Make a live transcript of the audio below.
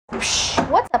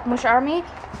What's up, Moosh Army?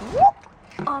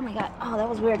 Oh my god, oh that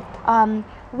was weird.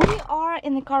 We are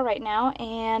in the car right now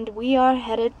and we are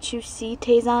headed to see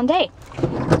Tay Zonday.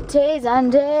 Tay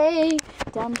Zonday.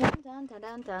 Dun, dun, dun, dun,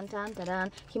 dun, dun, dun, dun,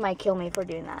 dun. He might kill me for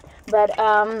doing that. But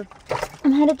I'm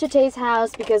headed to Tay's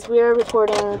house because we're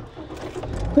recording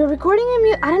I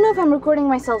don't know if I'm recording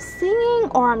myself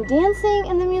singing or I'm dancing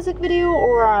in the music video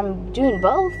or I'm doing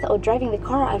both or driving the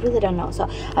car. I really don't know. So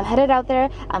I'm headed out there.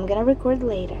 I'm gonna record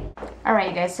later. Alright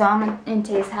you guys, so I'm in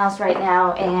Tay's house right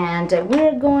now and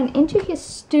we're going into his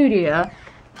studio.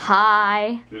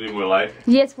 Hi. Shooting with light?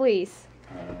 Yes please.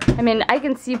 I mean, I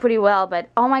can see pretty well, but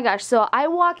oh my gosh. So I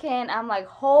walk in, I'm like,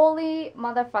 holy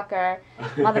motherfucker.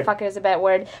 Motherfucker is a bad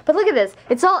word. But look at this.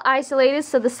 It's all isolated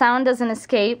so the sound doesn't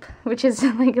escape, which is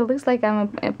like, it looks like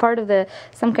I'm a part of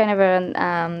some kind of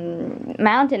a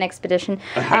mountain expedition.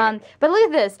 But look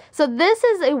at this. So this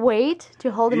is a weight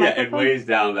to hold the microphone. Yeah, it weighs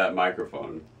down that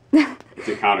microphone. It's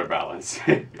a counterbalance.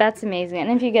 That's amazing.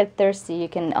 And if you get thirsty, you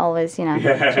can always, you know,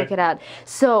 check it out.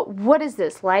 So what is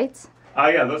this, lights? Oh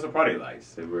yeah, those are party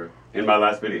lights. They were in my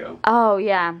last video. Oh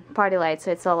yeah, party lights.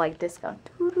 So it's all like disco.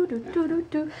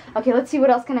 Okay, let's see what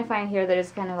else can I find here that is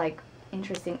kind of like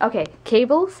interesting. Okay,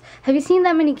 cables. Have you seen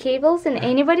that many cables in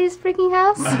anybody's freaking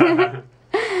house?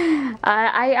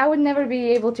 I would never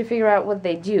be able to figure out what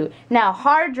they do. Now,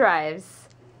 hard drives,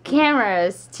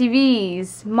 cameras,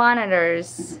 TVs,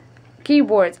 monitors,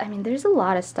 keyboards. I mean, there's a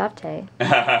lot of stuff, Tay.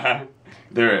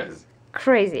 There is.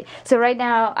 Crazy. So right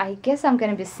now, I guess I'm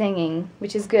gonna be singing,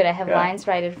 which is good. I have lines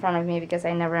right in front of me because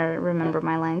I never remember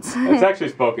my lines. It's actually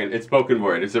spoken. It's spoken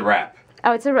word. It's a rap.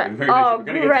 Oh, it's a rap. We're Oh,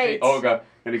 gonna great. Gonna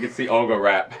get to see Olga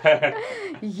rap.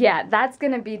 Yeah, that's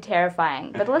gonna be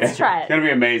terrifying. But let's try it. It's gonna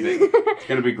be amazing. It's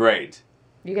gonna be great.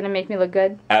 You're gonna make me look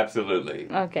good? Absolutely.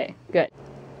 Okay, good.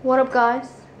 What up, guys?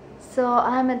 So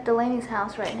I'm at Delaney's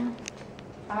house right now.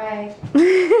 Hi.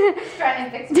 Just trying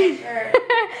to fix my shirt.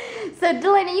 So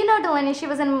Delaney, you know Delaney, she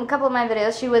was in a couple of my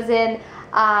videos. She was in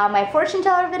my fortune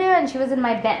teller video and she was in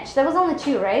my bench. That was only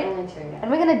 2, right? Only 2, yeah.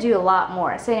 And we're gonna do a lot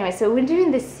more. So anyway, so we're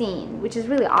doing this scene, which is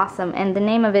really awesome. And the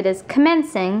name of it is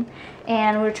Commencing.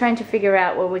 And we're trying to figure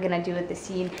out what we're gonna do with the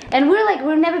scene. And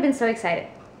we've never been so excited.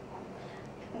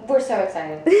 We're so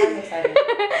excited. I'm excited.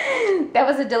 That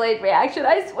was a delayed reaction.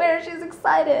 I swear she's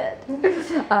excited.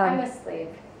 I'm asleep.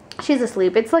 She's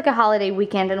asleep. It's like a holiday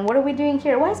weekend, and what are we doing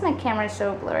here? Why is my camera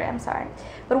so blurry? I'm sorry.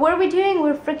 But what are we doing?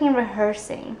 We're freaking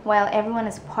rehearsing while everyone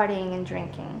is partying and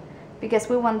drinking because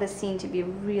we want this scene to be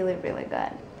really, really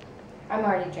good. I'm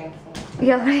already drinking.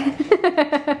 Yeah.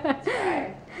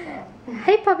 Sorry.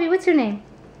 Hey, puppy. What's your name?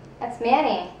 That's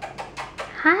Manny.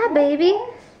 Hi, baby.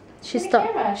 She Look at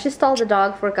the camera. stole the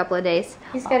dog for a couple of days.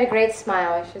 He's got a great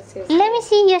smile. I should see his Let me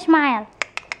see your smile.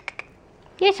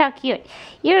 You're so cute.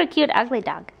 You're a cute, ugly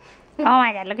dog. Oh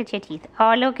my god, look at your teeth.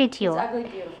 Oh, look at you. He's ugly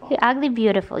beautiful. You're ugly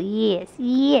beautiful. Yes,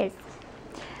 yes.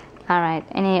 Alright,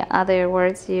 any other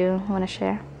words you want to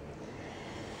share?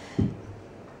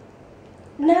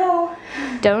 No.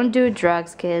 Don't do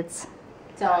drugs, kids.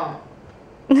 Don't.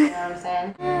 You know what I'm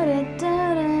saying?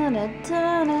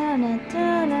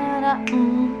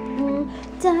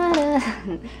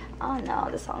 Oh no,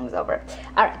 the song's over.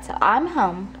 Alright, so I'm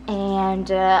home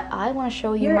and I want to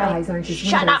show you Your my... eyes aren't as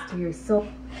Shut windows up! to your soul.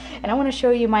 And I want to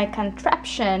show you my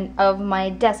contraption of my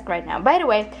desk right now. By the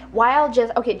way, while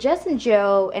Jess and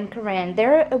Joe and Corinne,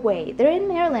 they're away. They're in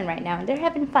Maryland right now and they're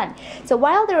having fun. So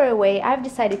while they're away, I've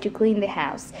decided to clean the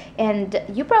house. And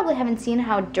you probably haven't seen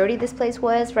how dirty this place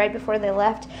was right before they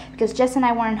left because Jess and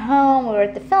I weren't home. We were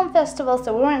at the film festival,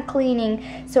 so we weren't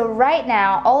cleaning. So right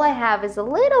now, all I have is a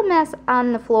little mess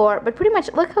on the floor, but pretty much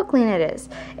look how clean it is.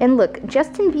 And look,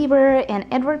 Justin Bieber and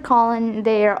Edward Cullen,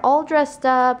 they are all dressed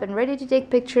up and ready to take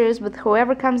pictures with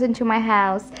whoever comes into my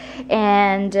house.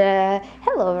 And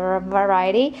hello,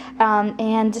 variety.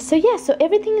 And so yeah, so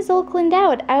everything is all cleaned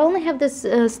out. I only have this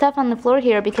stuff on the floor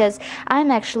here because I'm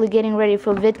actually getting ready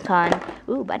for VidCon.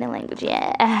 Ooh, body language,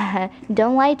 yeah.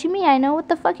 Don't lie to me. I know what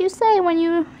the fuck you say when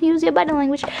you use your body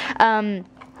language.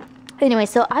 Anyway,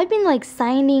 so I've been like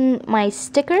signing my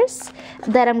stickers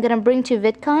that I'm gonna bring to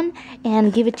VidCon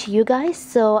and give it to you guys.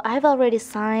 So I've already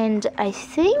signed, I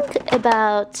think,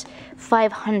 about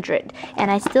 500, and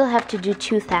I still have to do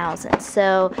 2,000.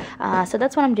 So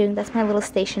that's what I'm doing. That's my little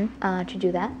station to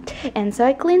do that. And so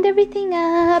I cleaned everything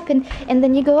up, and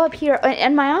then you go up here,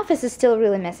 and my office is still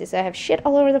really messy. So I have shit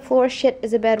all over the floor. Shit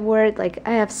is a bad word. Like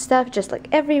I have stuff just like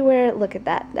everywhere. Look at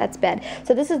that. That's bad.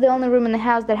 So this is the only room in the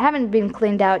house that haven't been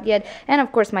cleaned out yet. And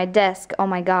of course my desk. Oh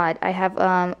my god, I have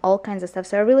all kinds of stuff.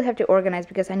 So I really have to organize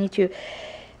because I need to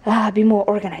be more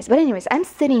organized. But anyways, I'm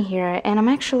sitting here and I'm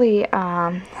actually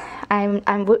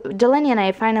Delaney and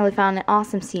I finally found an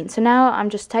awesome scene. So now I'm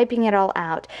just typing it all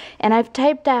out, and I've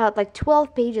typed out like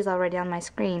 12 pages already on my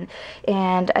screen,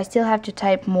 and I still have to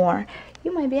type more.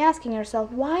 You might be asking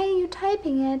yourself, why are you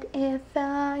typing it if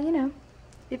you know,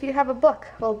 if you have a book?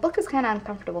 Well, a book is kind of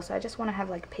uncomfortable, so I just want to have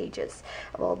like pages.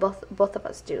 Well, both of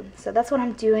us do. So that's what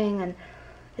I'm doing, and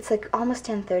it's like almost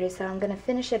 10:30, so I'm gonna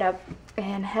finish it up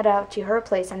and head out to her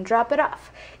place and drop it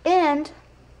off. And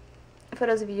for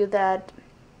those of you that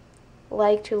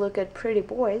like to look at pretty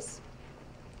boys,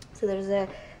 so there's a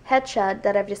headshot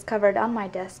that I've discovered on my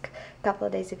desk a couple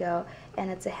of days ago,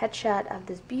 and it's a headshot of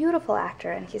this beautiful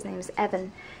actor, and his name is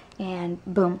Evan, and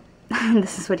boom,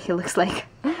 this is what he looks like.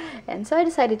 And so I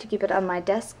decided to keep it on my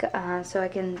desk so I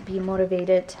can be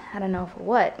motivated. I don't know for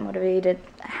what, motivated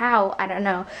how, I don't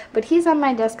know, but he's on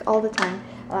my desk all the time,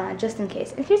 just in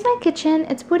case. And here's my kitchen.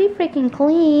 It's pretty freaking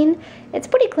clean. It's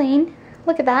pretty clean.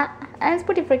 Look at that. And it's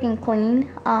pretty freaking clean,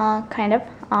 kind of.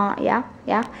 Yeah.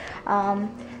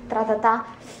 Ta-ta-ta.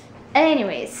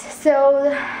 Anyways,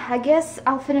 so I guess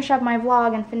I'll finish up my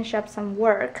vlog and finish up some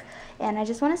work. And I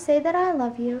just want to say that I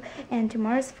love you. And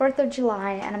tomorrow's 4th of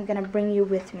July, and I'm gonna bring you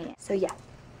with me. So yeah.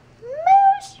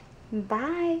 Moosh!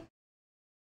 Bye.